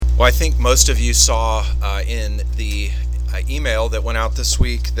Well, I think most of you saw in the email that went out this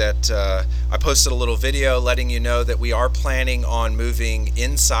week that I posted a little video letting you know that we are planning on moving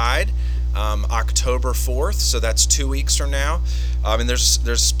inside October 4th, so that's 2 weeks from now. And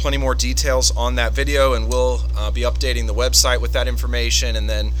there's plenty more details on that video, and we'll be updating the website with that information, and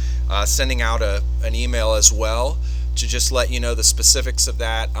then sending out an email as well to just let you know the specifics of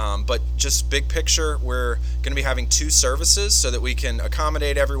that. But just big picture, we're going to be having 2 services so that we can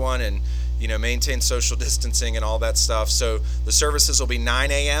accommodate everyone and maintain social distancing and all that stuff. So the services will be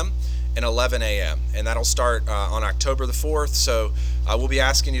 9 a.m. and 11 a.m. and that'll start on October the 4th. So we'll be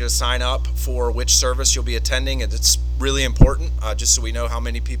asking you to sign up for which service you'll be attending, and it's really important just so we know how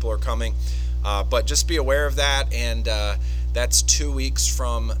many people are coming. But just be aware of that, and that's 2 weeks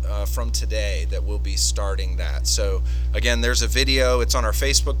from today that we'll be starting that. So again, there's a video. It's on our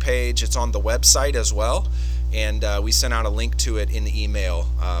Facebook page. It's on the website as well, and we sent out a link to it in the email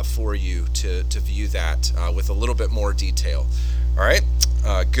for you to view that with a little bit more detail. All right,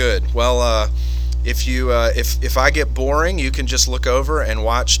 good. Well, if I get boring, you can just look over and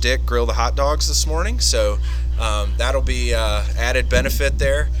watch Dick grill the hot dogs this morning. So that'll be added benefit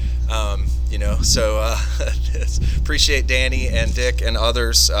there. So appreciate Danny and Dick and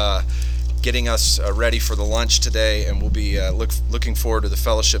others getting us ready for the lunch today, and we'll be looking forward to the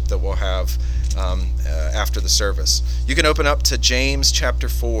fellowship that we'll have after the service. You can open up to James chapter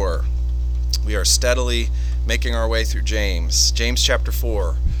 4. We are steadily making our way through James chapter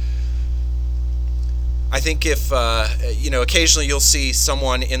 4. I think if, occasionally you'll see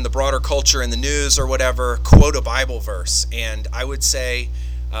someone in the broader culture, in the news or whatever, quote a Bible verse, and I would say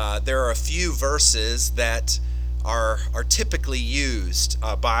there are a few verses that are typically used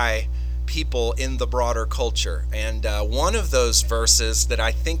by people in the broader culture. And one of those verses that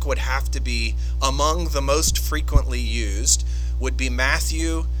I think would have to be among the most frequently used would be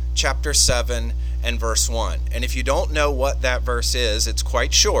Matthew chapter 7 and verse 1. And if you don't know what that verse is, it's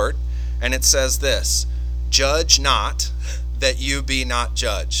quite short, and it says this: "Judge not, that you be not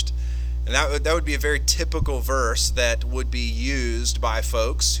judged." And that would be a very typical verse that would be used by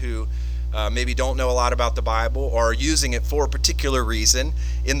folks who maybe don't know a lot about the Bible or are using it for a particular reason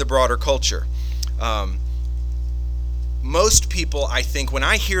in the broader culture. Most people, I think, when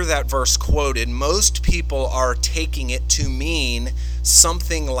I hear that verse quoted, most people are taking it to mean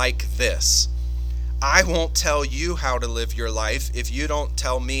something like this: I won't tell you how to live your life if you don't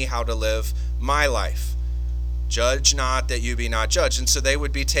tell me how to live my life. Judge not, that you be not judged. And so they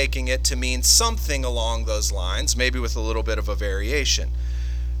would be taking it to mean something along those lines, maybe with a little bit of a variation.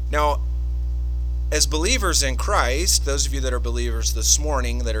 Now, as believers in Christ, those of you that are believers this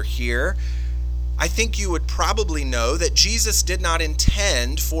morning that are here, I think you would probably know that Jesus did not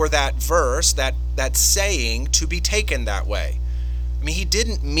intend for that verse, that saying, to be taken that way. I mean, he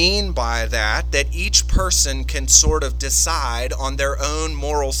didn't mean by that each person can sort of decide on their own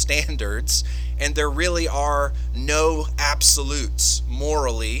moral standards, and there really are no absolutes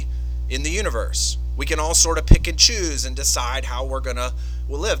morally in the universe. We can all sort of pick and choose and decide how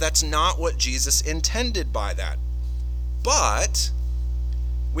we'll live. That's not what Jesus intended by that. But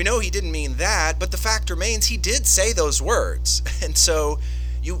we know he didn't mean that, but the fact remains he did say those words. And so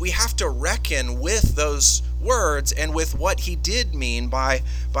we have to reckon with those words and with what he did mean by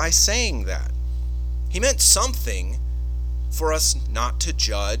saying that. He meant something for us not to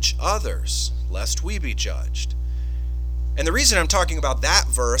judge others, lest we be judged. And the reason I'm talking about that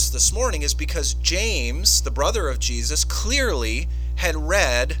verse this morning is because James, the brother of Jesus, clearly had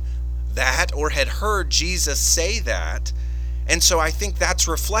read that or had heard Jesus say that. And so I think that's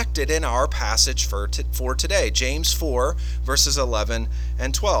reflected in our passage for today, James 4, verses 11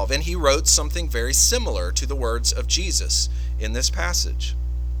 and 12. And he wrote something very similar to the words of Jesus in this passage.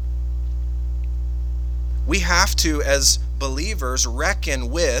 We have to, as believers,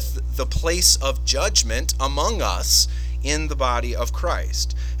 reckon with the place of judgment among us in the body of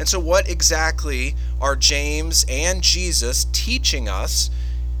Christ. And so what exactly are James and Jesus teaching us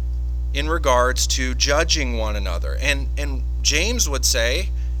in regards to judging one another? And James would say,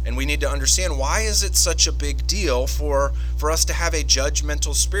 and we need to understand, why is it such a big deal for us to have a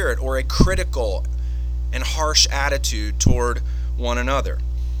judgmental spirit or a critical and harsh attitude toward one another?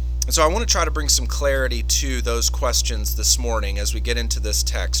 And so I want to try to bring some clarity to those questions this morning as we get into this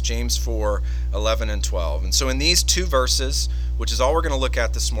text, James 4, 11 and 12. And so in these 2 verses, which is all we're going to look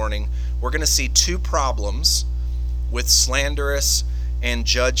at this morning, we're going to see 2 problems with slanderous and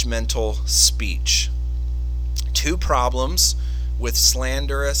judgmental speech. 2 problems with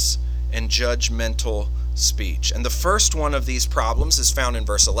slanderous and judgmental speech. And the first one of these problems is found in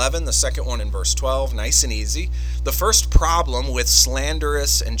verse 11, the second one in verse 12, nice and easy. The first problem with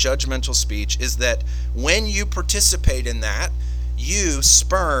slanderous and judgmental speech is that when you participate in that, you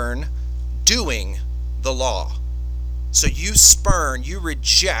spurn doing the law. So you spurn, you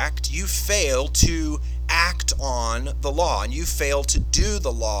reject, you fail to act on the law, and you fail to do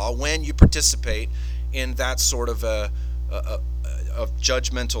the law when you participate in that sort of of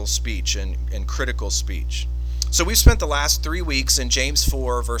judgmental speech and critical speech. So we've spent the last 3 weeks in James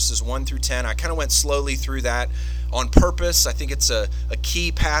 4, verses 1 through 10. I kind of went slowly through that on purpose. I think it's a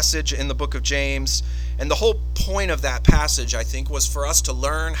key passage in the book of James. And the whole point of that passage, I think, was for us to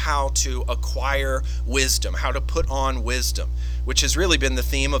learn how to acquire wisdom, how to put on wisdom, which has really been the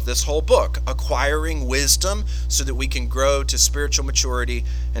theme of this whole book, acquiring wisdom so that we can grow to spiritual maturity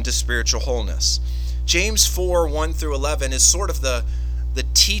and to spiritual wholeness. James 4, 1 through 11 is sort of the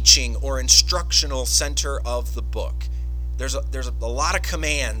teaching or instructional center of the book. There's a lot of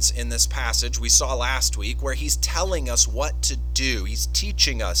commands in this passage we saw last week where he's telling us what to do. He's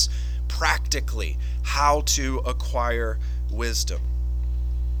teaching us practically how to acquire wisdom.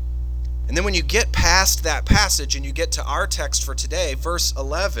 And then when you get past that passage and you get to our text for today, verse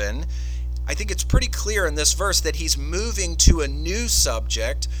 11, I think it's pretty clear in this verse that he's moving to a new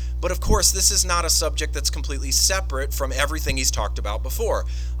subject. But of course, this is not a subject that's completely separate from everything he's talked about before.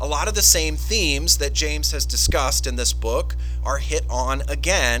 A lot of the same themes that James has discussed in this book are hit on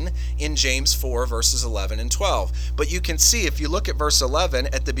again in James 4, verses 11 and 12. But you can see, if you look at verse 11,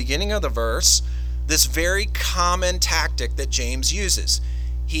 at the beginning of the verse, this very common tactic that James uses.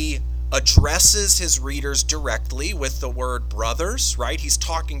 He addresses his readers directly with the word brothers, right? He's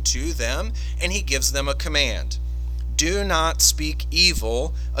talking to them, and he gives them a command. Do not speak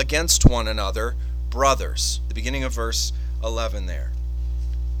evil against one another, brothers. The beginning of verse 11 there.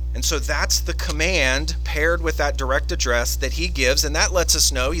 And so that's the command paired with that direct address that he gives, and that lets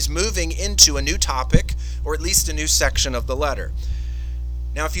us know he's moving into a new topic, or at least a new section of the letter.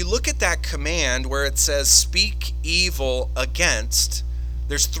 Now, if you look at that command where it says speak evil against,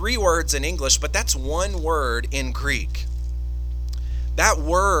 there's 3 words in English, but that's 1 word in Greek. That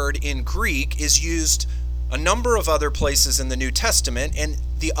word in Greek is used a number of other places in the New Testament, and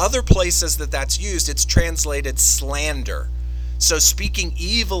the other places that that's used, it's translated slander. So speaking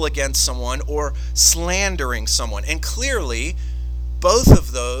evil against someone or slandering someone. And clearly, both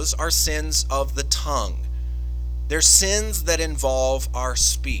of those are sins of the tongue. They're sins that involve our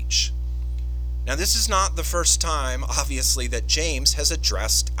speech. Now, this is not the first time, obviously, that James has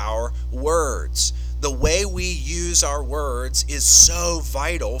addressed our words. The way we use our words is so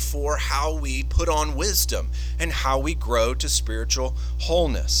vital for how we put on wisdom and how we grow to spiritual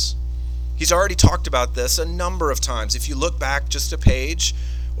wholeness. He's already talked about this a number of times. If you look back just a page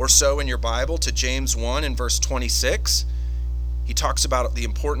or so in your Bible to James 1 and verse 26, he talks about the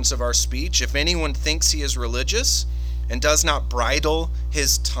importance of our speech. If anyone thinks he is religious and does not bridle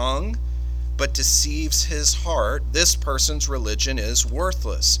his tongue, but deceives his heart, this person's religion is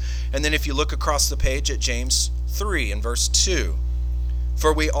worthless. And then if you look across the page at James 3 and verse 2,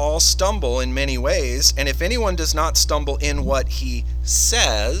 for we all stumble in many ways, and if anyone does not stumble in what he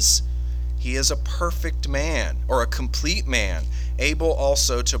says, he is a perfect man, or a complete man, able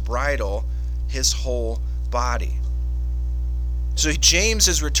also to bridle his whole body. So James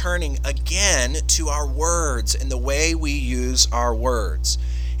is returning again to our words and the way we use our words.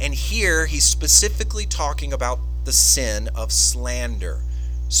 And here he's specifically talking about the sin of slander,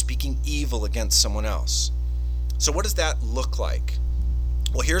 speaking evil against someone else. So what does that look like?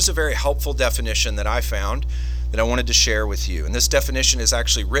 Well, here's a very helpful definition that I found that I wanted to share with you. And this definition is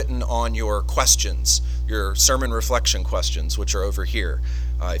actually written on your questions, your sermon reflection questions, which are over here,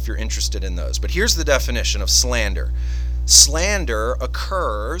 if you're interested in those. But here's the definition of slander. Slander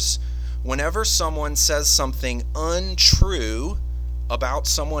occurs whenever someone says something untrue about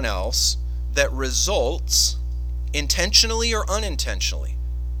someone else that results, intentionally or unintentionally.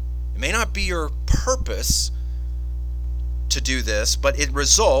 It may not be your purpose to do this, but it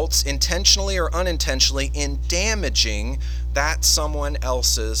results intentionally or unintentionally in damaging that someone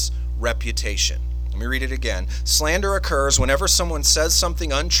else's reputation. Let me read it again. Slander occurs whenever someone says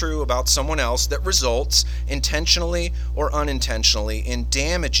something untrue about someone else that results, intentionally or unintentionally, in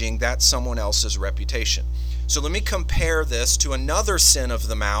damaging that someone else's reputation. So let me compare this to another sin of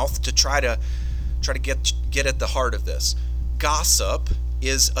the mouth to try to get at the heart of this. Gossip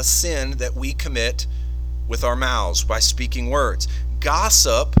is a sin that we commit with our mouths by speaking words.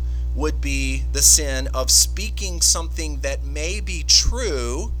 Gossip would be the sin of speaking something that may be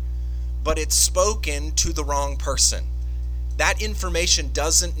true, but it's spoken to the wrong person. that information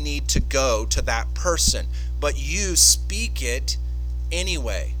doesn't need to go to that person, but you speak it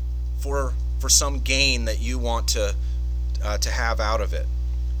anyway for some gain that you want to have out of it.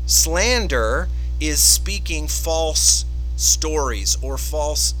 Slander is speaking false stories or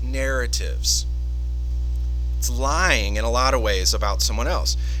false narratives. It's lying in a lot of ways about someone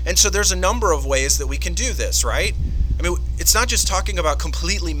else. And so there's a number of ways that we can do this, right? I mean, it's not just talking about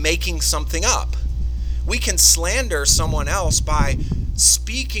completely making something up. We can slander someone else by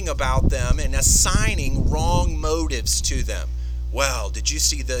speaking about them and assigning wrong motives to them. Well, did you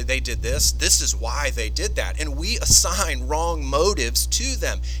see that they did this? This is why they did that. And we assign wrong motives to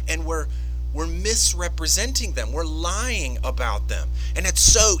them, and we're misrepresenting them. We're lying about them. And it's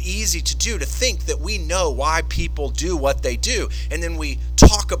so easy to do, to think that we know why people do what they do. And then we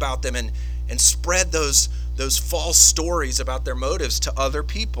talk about them and spread those false stories about their motives to other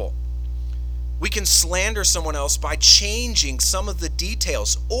people. We can slander someone else by changing some of the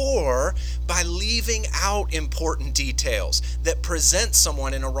details or by leaving out important details that present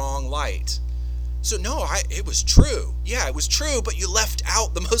someone in a wrong light. So no, it was true. Yeah, it was true, but you left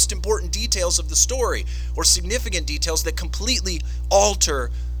out the most important details of the story, or significant details that completely alter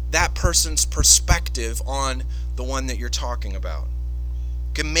that person's perspective on the one that you're talking about.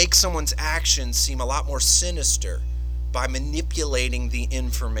 Can make someone's actions seem a lot more sinister by manipulating the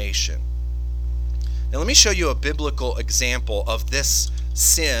information. Now let me show you a biblical example of this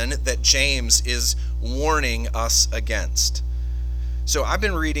sin that James is warning us against. So I've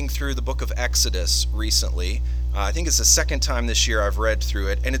been reading through the book of Exodus recently. I think it's the second time this year I've read through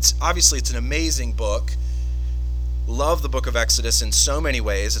it, and it's an amazing book. Love the book of Exodus in so many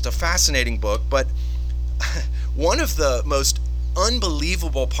ways. It's a fascinating book, but one of the most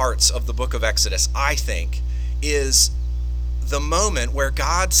unbelievable parts of the book of Exodus, I think, is the moment where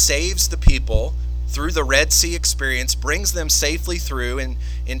God saves the people through the Red Sea experience, brings them safely through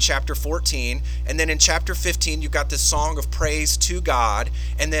in chapter 14, and then in chapter 15 you've got this song of praise to God.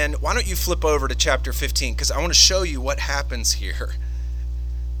 And then why don't you flip over to chapter 15, because I want to show you what happens here.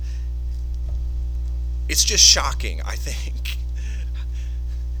 It's just shocking, I think,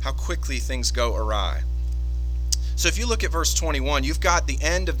 how quickly things go awry. So if you look at verse 21, you've got the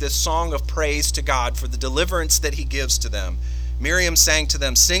end of this song of praise to God for the deliverance that he gives to them. Miriam sang to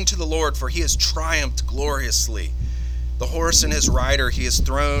them, "Sing to the Lord, for he has triumphed gloriously. The horse and his rider he has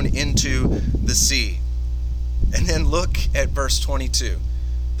thrown into the sea." And then look at verse 22.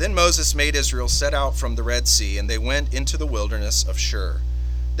 "Then Moses made Israel set out from the Red Sea, and they went into the wilderness of Shur.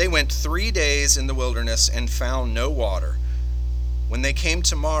 They went 3 days in the wilderness and found no water. When they came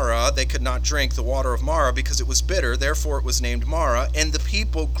to Marah, they could not drink the water of Marah because it was bitter, therefore it was named Marah. And the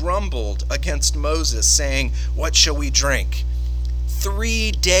people grumbled against Moses, saying, 'What shall we drink?'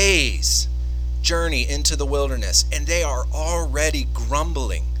 3 days journey into the wilderness, and they are already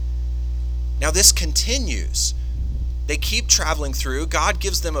grumbling." Now this continues. They keep traveling through. God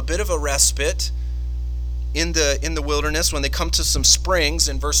gives them a bit of a respite in the wilderness when they come to some springs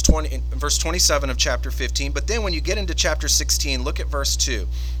in verse 27 of chapter 15. But then when you get into chapter 16, look at verse 2.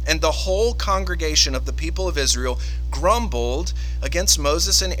 "And the whole congregation of the people of Israel grumbled against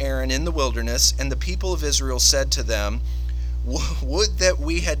Moses and Aaron in the wilderness, and the people of Israel said to them, 'Would that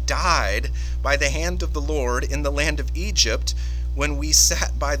we had died by the hand of the Lord in the land of Egypt, when we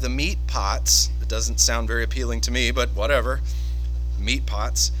sat by the meat pots,'" it doesn't sound very appealing to me, but whatever, meat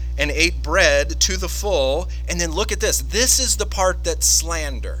pots, "and ate bread to the full." And then look at this. This is the part that's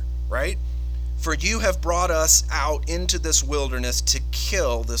slander, right? "For you have brought us out into this wilderness to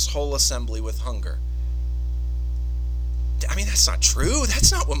kill this whole assembly with hunger." I mean, that's not true.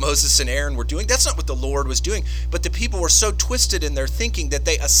 That's not what Moses and Aaron were doing. That's not what the Lord was doing. But the people were so twisted in their thinking that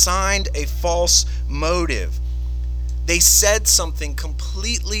they assigned a false motive. They said something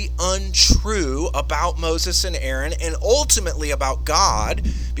completely untrue about Moses and Aaron, and ultimately about God,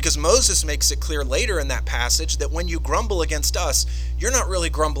 because Moses makes it clear later in that passage that when you grumble against us, you're not really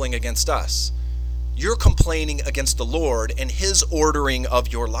grumbling against us. You're complaining against the Lord and his ordering of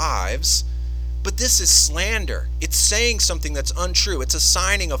your lives. But this is slander. It's saying something that's untrue. It's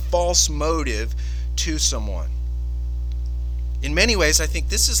assigning a false motive to someone. In many ways, I think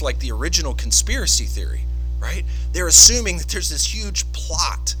this is like the original conspiracy theory, right? They're assuming that there's this huge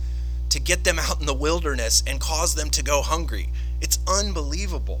plot to get them out in the wilderness and cause them to go hungry. It's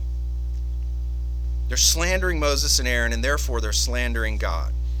unbelievable. They're slandering Moses and Aaron, and therefore they're slandering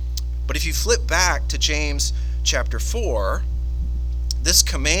God. But if you flip back to James chapter 4, this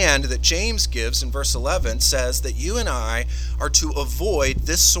command that James gives in verse 11 says that you and I are to avoid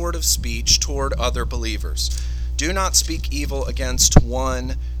this sort of speech toward other believers. "Do not speak evil against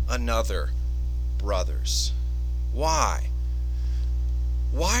one another, brothers." Why?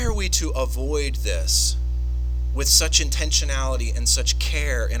 Why are we to avoid this with such intentionality and such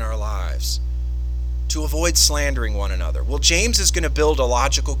care in our lives? To avoid slandering one another. Well, James is going to build a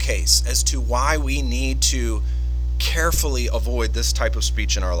logical case as to why we need to carefully avoid this type of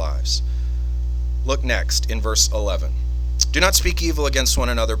speech in our lives. Look next in verse 11. Do not speak evil against one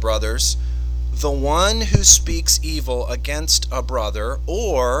another, brothers. The one who speaks evil against a brother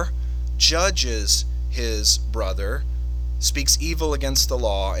or judges his brother speaks evil against the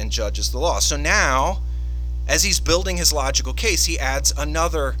law and judges the law. So now, as he's building his logical case, he adds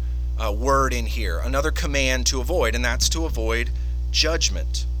another word in here, another command to avoid, and that's to avoid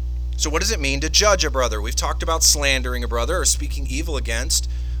judgment. So what does it mean to judge a brother? We've talked about slandering a brother or speaking evil against,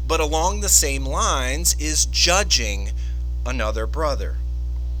 but along the same lines is judging another brother.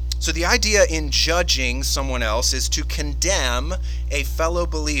 So the idea in judging someone else is to condemn a fellow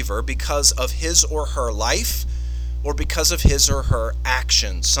believer because of his or her life or because of his or her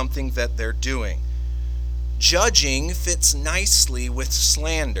actions, something that they're doing. Judging fits nicely with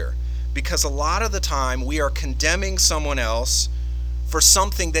slander because a lot of the time we are condemning someone else for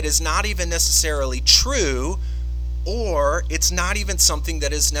something that is not even necessarily true, or it's not even something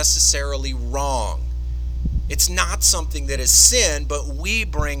that is necessarily wrong. It's not something that is sin, but we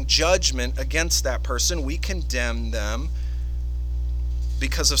bring judgment against that person. We condemn them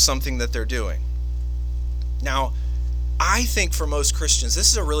because of something that they're doing. Now, I think for most Christians,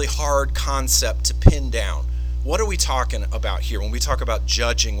 this is a really hard concept to pin down. What are we talking about here when we talk about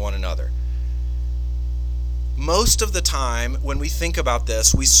judging one another? Most of the time, when we think about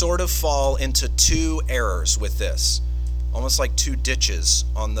this, we sort of fall into two errors with this, almost like two ditches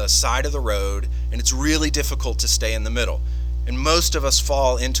on the side of the road, and it's really difficult to stay in the middle. And most of us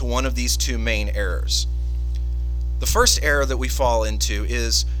fall into one of these two main errors. The first error that we fall into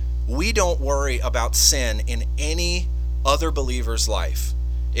is we don't worry about sin in any other believer's life.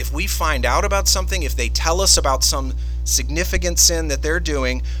 If we find out about something, if they tell us about some significant sin that they're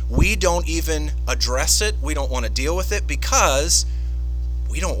doing, we don't even address it. We don't want to deal with it because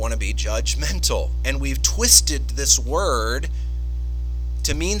we don't want to be judgmental. And we've twisted this word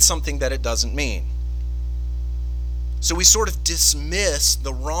to mean something that it doesn't mean. So we sort of dismiss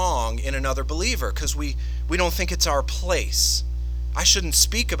the wrong in another believer because we don't think it's our place. I shouldn't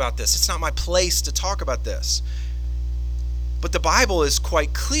speak about this. It's not my place to talk about this. But the Bible is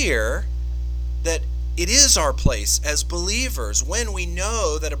quite clear that it is our place as believers, when we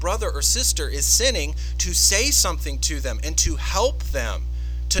know that a brother or sister is sinning, to say something to them and to help them,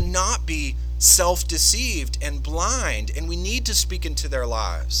 to not be self-deceived and blind, and we need to speak into their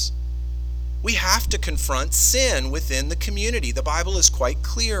lives. We have to confront sin within the community. The Bible is quite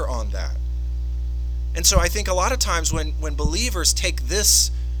clear on that. And so I think a lot of times when believers take this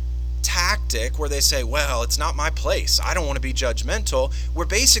tactic where they say, well, it's not my place, I don't want to be judgmental, we're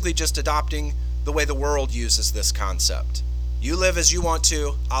basically just adopting the way the world uses this concept. You live as you want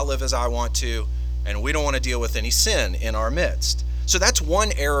to, I'll live as I want to, and we don't want to deal with any sin in our midst. So that's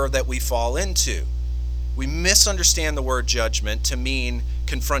one error that we fall into. We misunderstand the word judgment to mean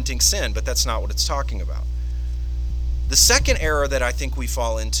confronting sin, but that's not what it's talking about. The second error that I think we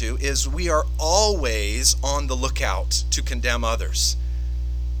fall into is we are always on the lookout to condemn others.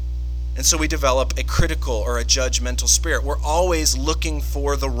 And so we develop a critical or a judgmental spirit. We're always looking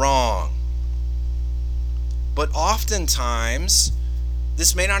for the wrong. But oftentimes,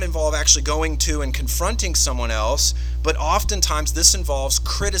 this may not involve actually going to and confronting someone else, but oftentimes this involves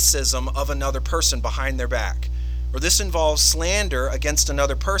criticism of another person behind their back. Or this involves slander against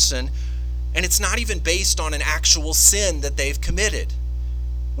another person, and it's not even based on an actual sin that they've committed.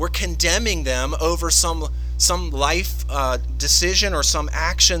 We're condemning them over some life decision or some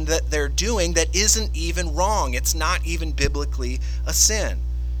action that they're doing that isn't even wrong. It's not even biblically a sin.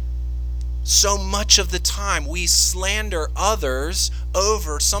 So much of the time we slander others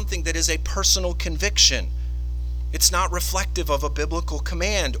over something that is a personal conviction. It's not reflective of a biblical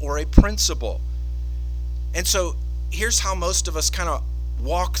command or a principle. And so here's how most of us kind of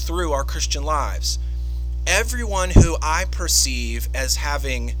walk through our Christian lives. Everyone who I perceive as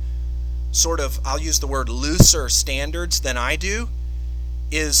having sort of, I'll use the word looser standards than I do,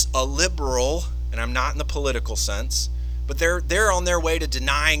 is a liberal, and I'm not in the political sense, but they're on their way to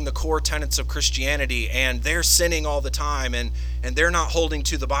denying the core tenets of Christianity, and they're sinning all the time, and they're not holding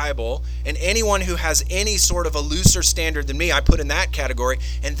to the Bible. And anyone who has any sort of a looser standard than me, I put in that category.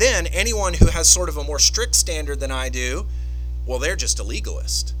 And then anyone who has sort of a more strict standard than I do, well, they're just a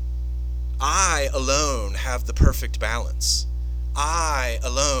legalist. I alone have the perfect balance. I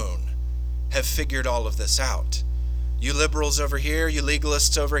alone have figured all of this out. You liberals over here, you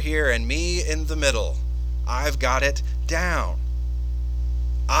legalists over here, and me in the middle. I've got it down.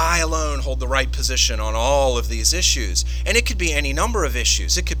 I alone hold the right position on all of these issues. And it could be any number of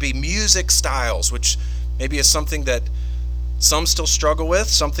issues. It could be music styles, which maybe is something that some still struggle with,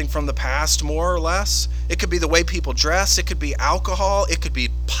 something from the past more or less. It could be the way people dress. It could be alcohol. It could be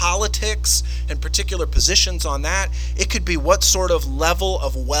politics and particular positions on that. It could be what sort of level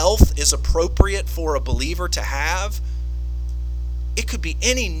of wealth is appropriate for a believer to have. It could be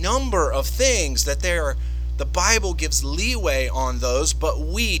any number of things that the Bible gives leeway on those, but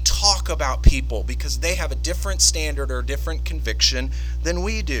we talk about people because they have a different standard or a different conviction than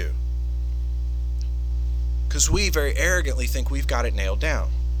we do. Because we very arrogantly think we've got it nailed down.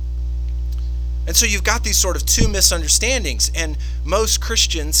 And so you've got these sort of two misunderstandings, and most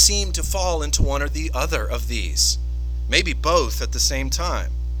Christians seem to fall into one or the other of these, maybe both at the same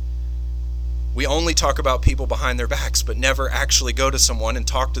time. We only talk about people behind their backs, but never actually go to someone and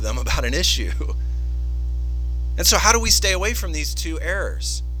talk to them about an issue. And so how do we stay away from these two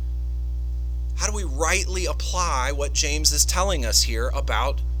errors? How do we rightly apply what James is telling us here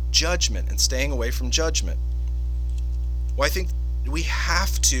about judgment and staying away from judgment? Well, I think we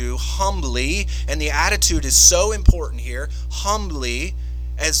have to humbly, and the attitude is so important here, humbly,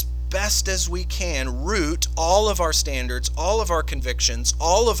 as best as we can, root all of our standards, all of our convictions,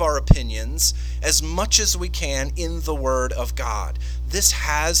 all of our opinions, as much as we can in the Word of God. This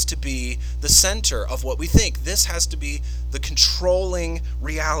has to be the center of what we think. This has to be the controlling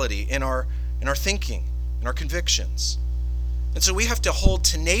reality in our thinking, in our convictions. And so we have to hold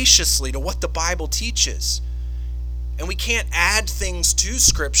tenaciously to what the Bible teaches. And we can't add things to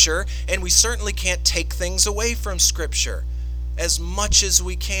Scripture, and we certainly can't take things away from Scripture. As much as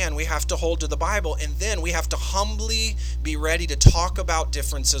we can, we have to hold to the Bible, and then we have to humbly be ready to talk about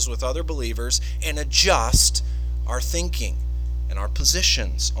differences with other believers and adjust our thinking and our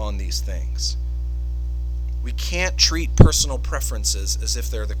positions on these things. We can't treat personal preferences as if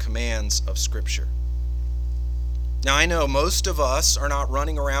they're the commands of Scripture. Now, I know most of us are not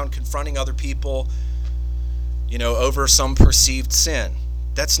running around confronting other people over some perceived sin.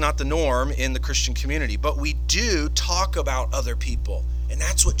 That's not the norm in the Christian community. But we do talk about other people. And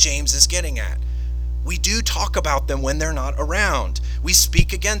that's what James is getting at. We do talk about them when they're not around. We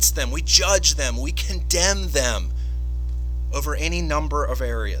speak against them. We judge them. We condemn them over any number of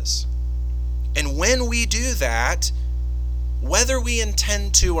areas. And when we do that, whether we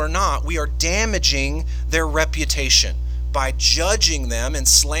intend to or not, we are damaging their reputation by judging them and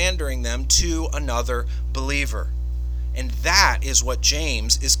slandering them to another believer. And that is what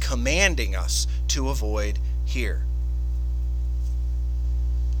James is commanding us to avoid here.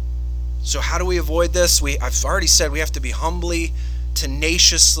 So how do we avoid this? I've already said we have to be humbly,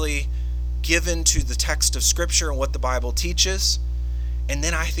 tenaciously given to the text of Scripture and what the Bible teaches. And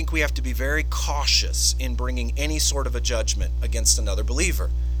then I think we have to be very cautious in bringing any sort of a judgment against another believer,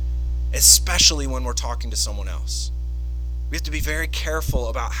 especially when we're talking to someone else. We have to be very careful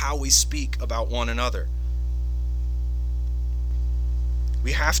about how we speak about one another.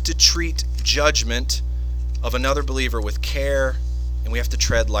 We have to treat judgment of another believer with care, and we have to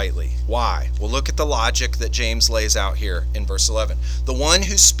tread lightly. Why? Well, look at the logic that James lays out here in verse 11. The one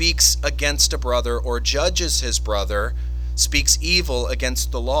who speaks against a brother or judges his brother speaks evil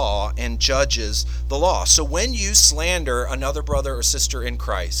against the law and judges the law. So when you slander another brother or sister in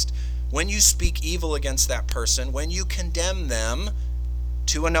Christ, when you speak evil against that person, when you condemn them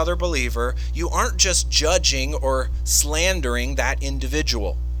to another believer, you aren't just judging or slandering that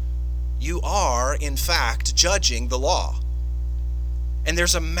individual. You are, in fact, judging the law. And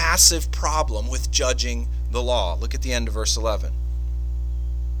there's a massive problem with judging the law. Look at the end of verse 11.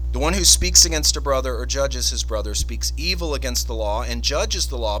 The one who speaks against a brother or judges his brother speaks evil against the law and judges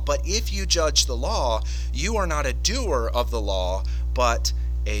the law. But if you judge the law, you are not a doer of the law, but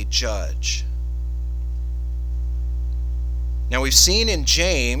a judge. Now we've seen in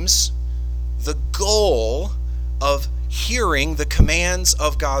James the goal of hearing the commands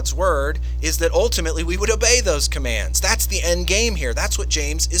of God's word is that ultimately we would obey those commands. That's the end game here. That's what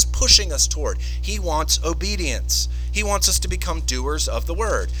James is pushing us toward. He wants obedience. He wants us to become doers of the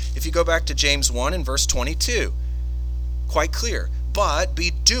word. If you go back to James 1 and verse 22, quite clear. But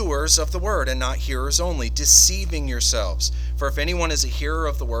be doers of the word and not hearers only, deceiving yourselves. For if anyone is a hearer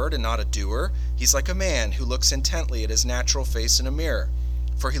of the word and not a doer, he's like a man who looks intently at his natural face in a mirror.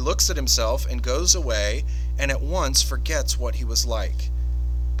 For he looks at himself and goes away and at once forgets what he was like.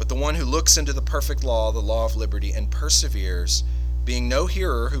 But the one who looks into the perfect law, the law of liberty, and perseveres, being no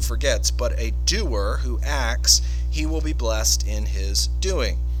hearer who forgets, but a doer who acts, he will be blessed in his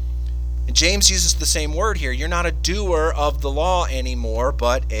doing. And James uses the same word here. You're not a doer of the law anymore,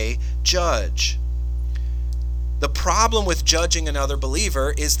 but a judge. The problem with judging another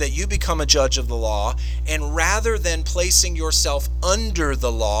believer is that you become a judge of the law, and rather than placing yourself under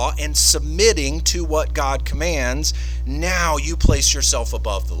the law and submitting to what God commands, now you place yourself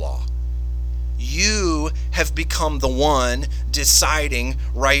above the law. You have become the one deciding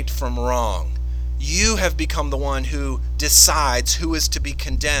right from wrong. You have become the one who decides who is to be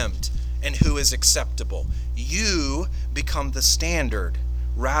condemned and who is acceptable. You become the standard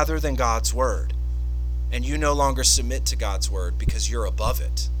rather than God's word. And you no longer submit to God's word because you're above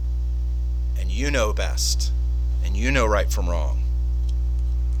it. And you know best. And you know right from wrong.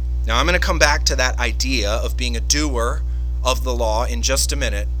 Now I'm going to come back to that idea of being a doer of the law in just a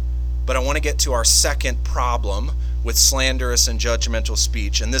minute. But I want to get to our second problem with slanderous and judgmental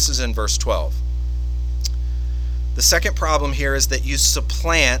speech. And this is in verse 12. The second problem here is that you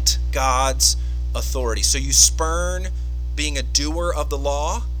supplant God's authority. So you spurn being a doer of the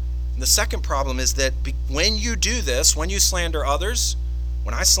law. And the second problem is that when you do this, when you slander others,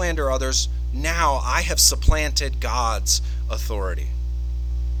 when I slander others, now I have supplanted God's authority.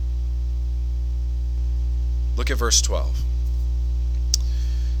 Look at verse 12.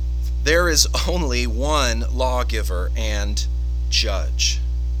 There is only one lawgiver and judge.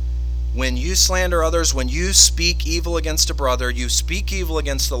 When you slander others, when you speak evil against a brother, you speak evil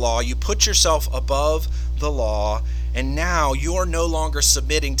against the law, you put yourself above the law, and now you're no longer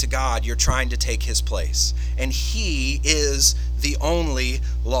submitting to God, you're trying to take his place. And he is the only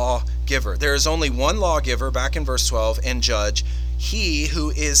lawgiver. There is only one lawgiver, back in verse 12, and judge, he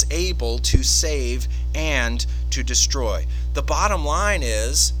who is able to save and to destroy. The bottom line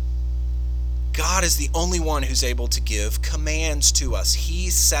is, God is the only one who's able to give commands to us. He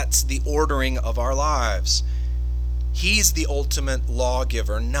sets the ordering of our lives. He's the ultimate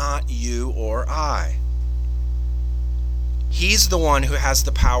lawgiver, not you or I. He's the one who has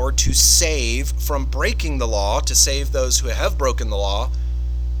the power to save from breaking the law, to save those who have broken the law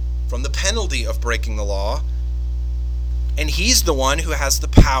from the penalty of breaking the law. And he's the one who has the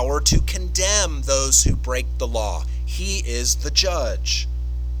power to condemn those who break the law. He is the judge.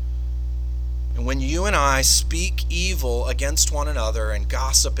 And when you and I speak evil against one another and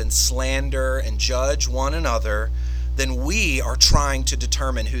gossip and slander and judge one another, then we are trying to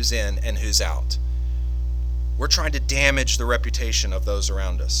determine who's in and who's out. We're trying to damage the reputation of those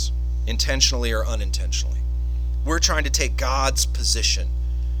around us, intentionally or unintentionally. We're trying to take God's position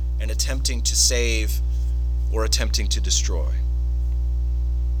and attempting to save or attempting to destroy.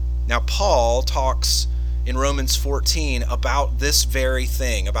 Now, Paul talks in Romans 14 about this very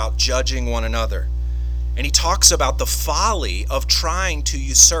thing, about judging one another. And he talks about the folly of trying to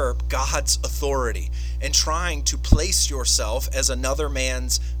usurp God's authority and trying to place yourself as another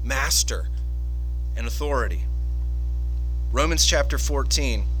man's master and authority. Romans chapter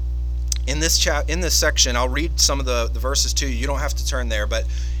 14. In this section, I'll read some of the verses to you. You don't have to turn there, but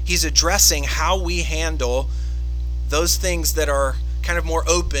he's addressing how we handle those things that are kind of more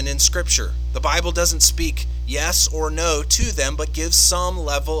open in Scripture. The Bible doesn't speak yes or no to them, but gives some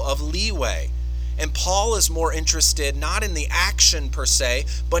level of leeway. And Paul is more interested not in the action per se,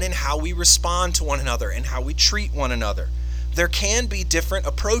 but in how we respond to one another and how we treat one another. There can be different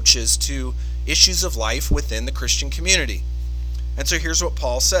approaches to issues of life within the Christian community. And so here's what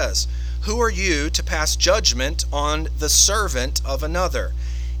Paul says. Who are you to pass judgment on the servant of another?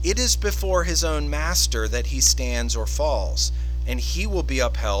 It is before his own master that he stands or falls, and he will be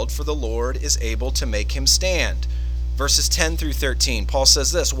upheld, for the Lord is able to make him stand. Verses 10 through 13, Paul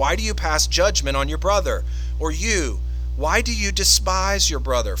says this, why do you pass judgment on your brother? Or you, why do you despise your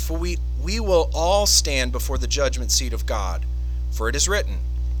brother? For we will all stand before the judgment seat of God. For it is written,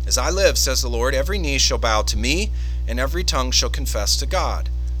 as I live, says the Lord, every knee shall bow to me, and every tongue shall confess to God.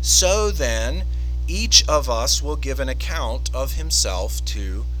 So then, each of us will give an account of himself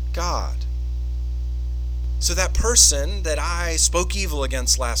to God. So that person that I spoke evil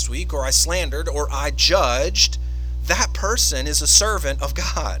against last week, or I slandered, or I judged, that person is a servant of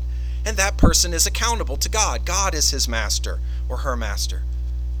God. And that person is accountable to God. God is his master or her master.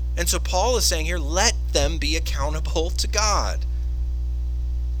 And so Paul is saying here, let them be accountable to God.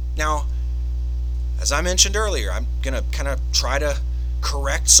 Now, as I mentioned earlier, I'm going to kind of try to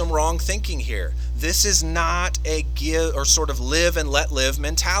correct some wrong thinking here. This is not a give or sort of live and let live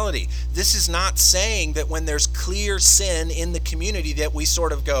mentality. This is not saying that when there's clear sin in the community that we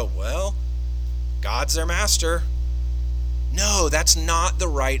sort of go, well, God's their master. No, that's not the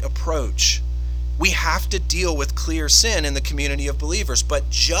right approach. We have to deal with clear sin in the community of believers, but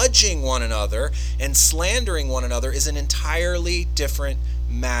judging one another and slandering one another is an entirely different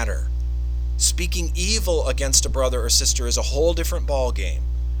matter. Speaking evil against a brother or sister is a whole different ballgame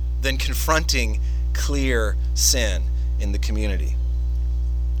than confronting clear sin in the community.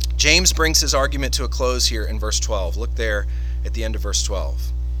 James brings his argument to a close here in verse 12. Look there at the end of verse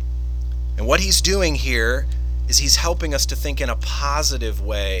 12. And what he's doing here is he's helping us to think in a positive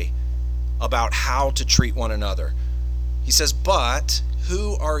way about how to treat one another. He says, but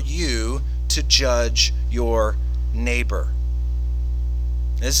who are you to judge your neighbor?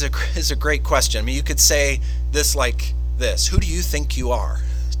 This is a great question. I mean, you could say this like this. Who do you think you are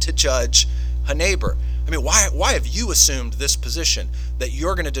to judge a neighbor? I mean, why have you assumed this position that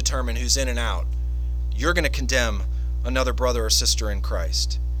you're going to determine who's in and out? You're going to condemn another brother or sister in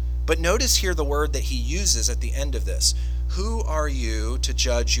Christ. But notice here the word that he uses at the end of this. Who are you to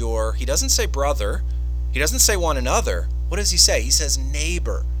judge your, he doesn't say brother, he doesn't say one another. What does he say? He says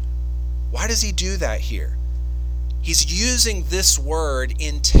neighbor. Why does he do that here? He's using this word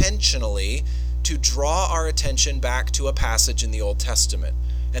intentionally to draw our attention back to a passage in the Old Testament.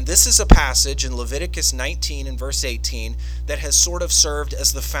 And this is a passage in Leviticus 19 and verse 18 that has sort of served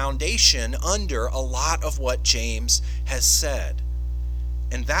as the foundation under a lot of what James has said.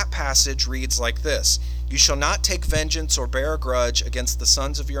 And that passage reads like this: You shall not take vengeance or bear a grudge against the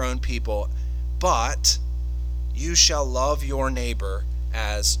sons of your own people, but you shall love your neighbor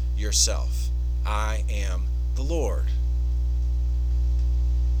as yourself. I am the Lord.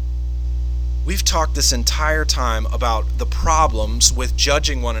 We've talked this entire time about the problems with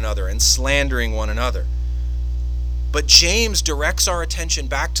judging one another and slandering one another. But James directs our attention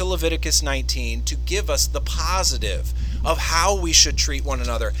back to Leviticus 19 to give us the positive of how we should treat one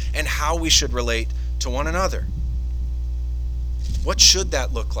another and how we should relate to one another. What should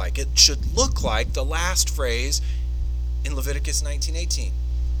that look like? It should look like the last phrase in Leviticus 19:18.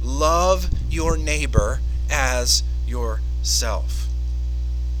 Love your neighbor as yourself.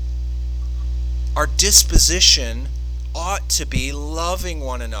 Our disposition ought to be loving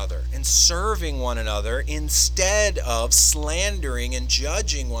one another and serving one another instead of slandering and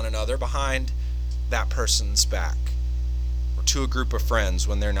judging one another behind that person's back or to a group of friends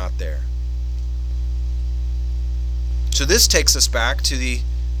when they're not there. So this takes us back to the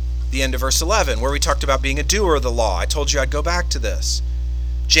end of verse 11 where we talked about being a doer of the law. I told you I'd go back to this.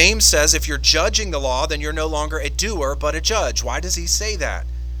 James says if you're judging the law, then you're no longer a doer but a judge. Why does he say that?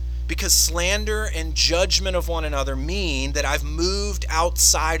 Because slander and judgment of one another mean that I've moved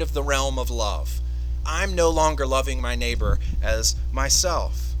outside of the realm of love. I'm no longer loving my neighbor as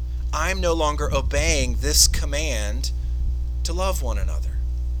myself. I'm no longer obeying this command to love one another.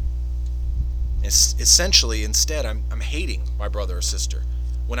 It's essentially, instead, I'm hating my brother or sister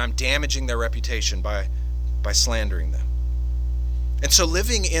when I'm damaging their reputation by slandering them. And so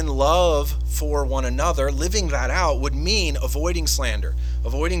living in love for one another, living that out, would mean avoiding slander,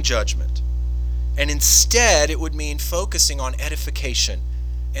 avoiding judgment. And instead, it would mean focusing on edification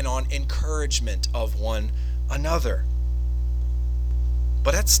and on encouragement of one another.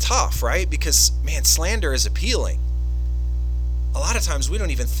 But that's tough, right? Because, man, slander is appealing. A lot of times we don't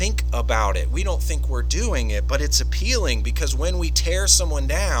even think about it. We don't think we're doing it, but it's appealing because when we tear someone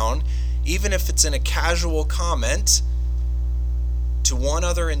down, even if it's in a casual comment to one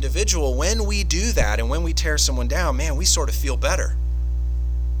other individual, when we do that and when we tear someone down, man, we sort of feel better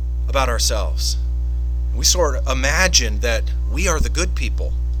about ourselves. We sort of imagine that we are the good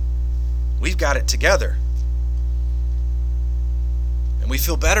people. We've got it together. And we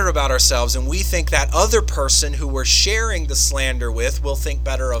feel better about ourselves, and we think that other person who we're sharing the slander with will think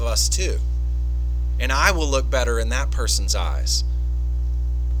better of us too. And I will look better in that person's eyes.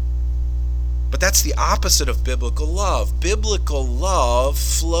 But that's the opposite of biblical love. Biblical love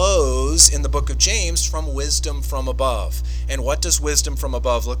flows in the book of James from wisdom from above. And what does wisdom from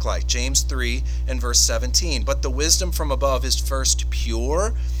above look like? James 3 and verse 17. But the wisdom from above is first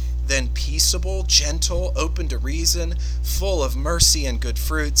pure, then peaceable, gentle, open to reason, full of mercy and good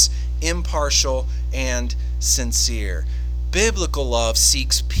fruits, impartial and sincere. Biblical love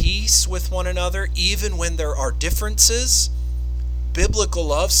seeks peace with one another even when there are differences. Biblical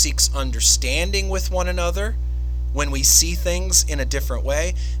love seeks understanding with one another when we see things in a different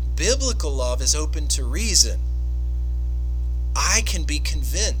way. Biblical love is open to reason. I can be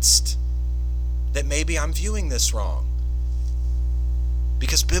convinced that maybe I'm viewing this wrong.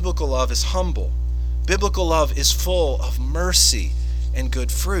 Because biblical love is humble. Biblical love is full of mercy and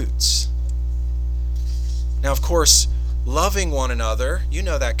good fruits. Now, of course, loving one another, you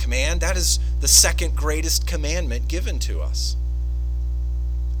know that command. That is the second greatest commandment given to us.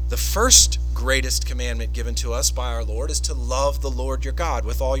 The first greatest commandment given to us by our Lord is to love the Lord your God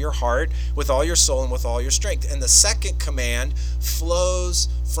with all your heart, with all your soul, and with all your strength. And the second command flows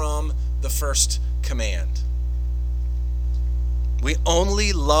from the first command. We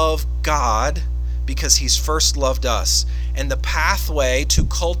only love God because he's first loved us. And the pathway to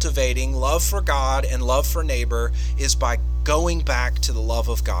cultivating love for God and love for neighbor is by going back to the love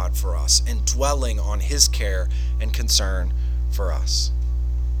of God for us and dwelling on his care and concern for us.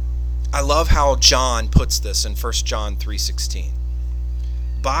 I love how John puts this in 1 John 3:16.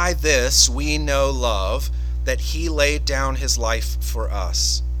 By this we know love, that he laid down his life for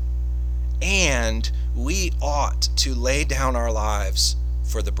us. And we ought to lay down our lives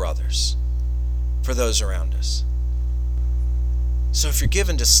for the brothers, for those around us. So if you're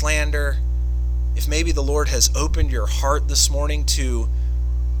given to slander, if maybe the Lord has opened your heart this morning to,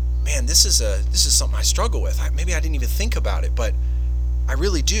 man, this is something I struggle with. Maybe I didn't even think about it, but I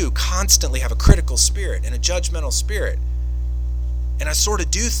really do constantly have a critical spirit and a judgmental spirit. And I sort of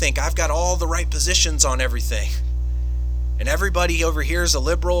do think I've got all the right positions on everything. And everybody over here is a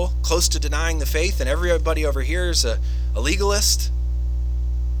liberal, close to denying the faith, and everybody over here is a legalist.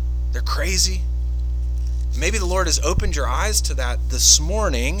 They're crazy. Maybe the Lord has opened your eyes to that this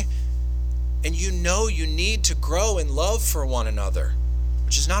morning, and you know you need to grow in love for one another,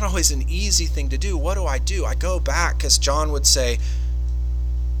 which is not always an easy thing to do. What do? I go back, as John would say,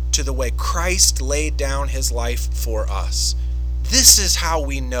 to the way Christ laid down his life for us. This is how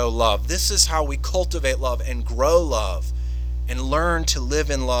we know love. This is how we cultivate love and grow love and learn to live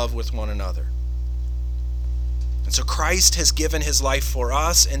in love with one another. And so Christ has given his life for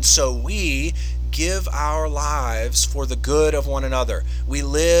us, and so we give our lives for the good of one another. We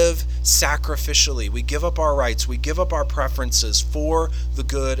live sacrificially. We give up our rights. We give up our preferences for the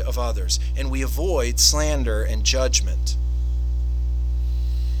good of others. And we avoid slander and judgment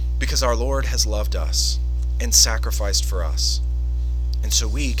because our Lord has loved us and sacrificed for us. And so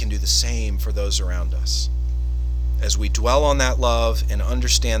we can do the same for those around us as we dwell on that love and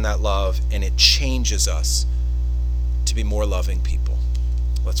understand that love, and it changes us to be more loving people.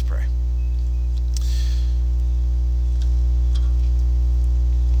 Let's pray.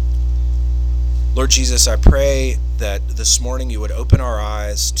 Lord Jesus, I pray that this morning you would open our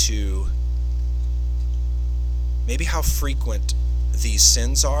eyes to maybe how frequent these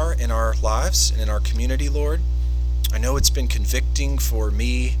sins are in our lives and in our community, Lord. I know it's been convicting for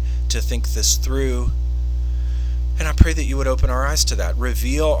me to think this through, and I pray that you would open our eyes to that.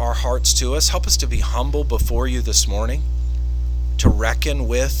 Reveal our hearts to us. Help us to be humble before you this morning, to reckon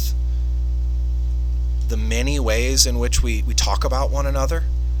with the many ways in which we talk about one another.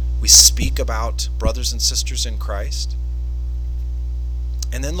 We speak about brothers and sisters in Christ.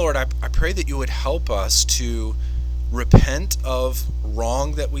 And then, Lord, I pray that you would help us to repent of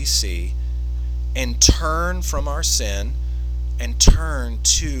wrong that we see and turn from our sin and turn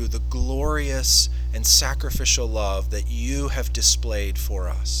to the glorious and sacrificial love that you have displayed for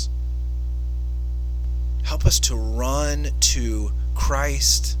us. Help us to run to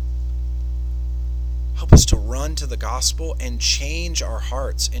Christ. Help us to run to the gospel and change our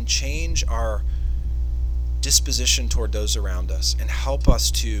hearts and change our disposition toward those around us, and help us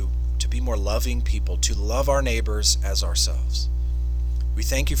to be more loving people, to love our neighbors as ourselves. We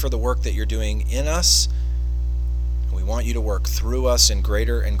thank you for the work that you're doing in us, and we want you to work through us in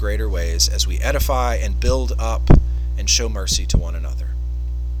greater and greater ways as we edify and build up and show mercy to one another.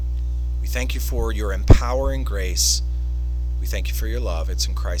 We thank you for your empowering grace. We thank you for your love. It's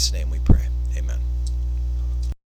in Christ's name we pray. Amen.